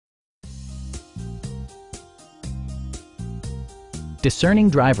Discerning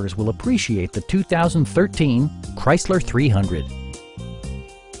drivers will appreciate the 2013 Chrysler 300.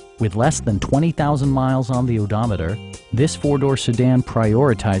 With less than 20,000 miles on the odometer, this four-door sedan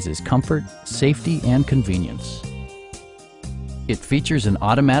prioritizes comfort, safety, and convenience. It features an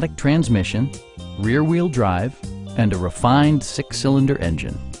automatic transmission, rear-wheel drive, and a refined six-cylinder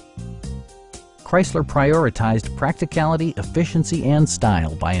engine. Chrysler prioritized practicality, efficiency, and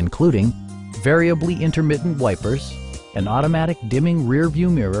style by including variably intermittent wipers, an automatic dimming rear-view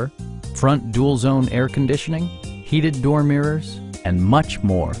mirror, front dual-zone air conditioning, heated door mirrors, and much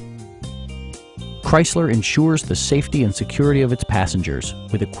more. Chrysler ensures the safety and security of its passengers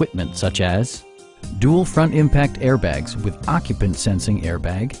with equipment such as dual front impact airbags with occupant sensing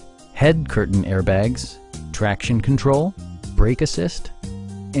airbag, head curtain airbags, traction control, brake assist,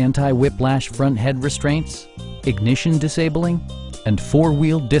 anti-whiplash front head restraints, ignition disabling, and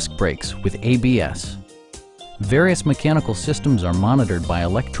four-wheel disc brakes with ABS. Various mechanical systems are monitored by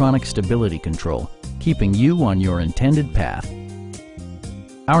electronic stability control, keeping you on your intended path.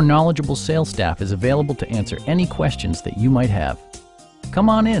 Our knowledgeable sales staff is available to answer any questions that you might have. Come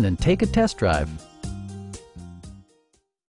on in and take a test drive.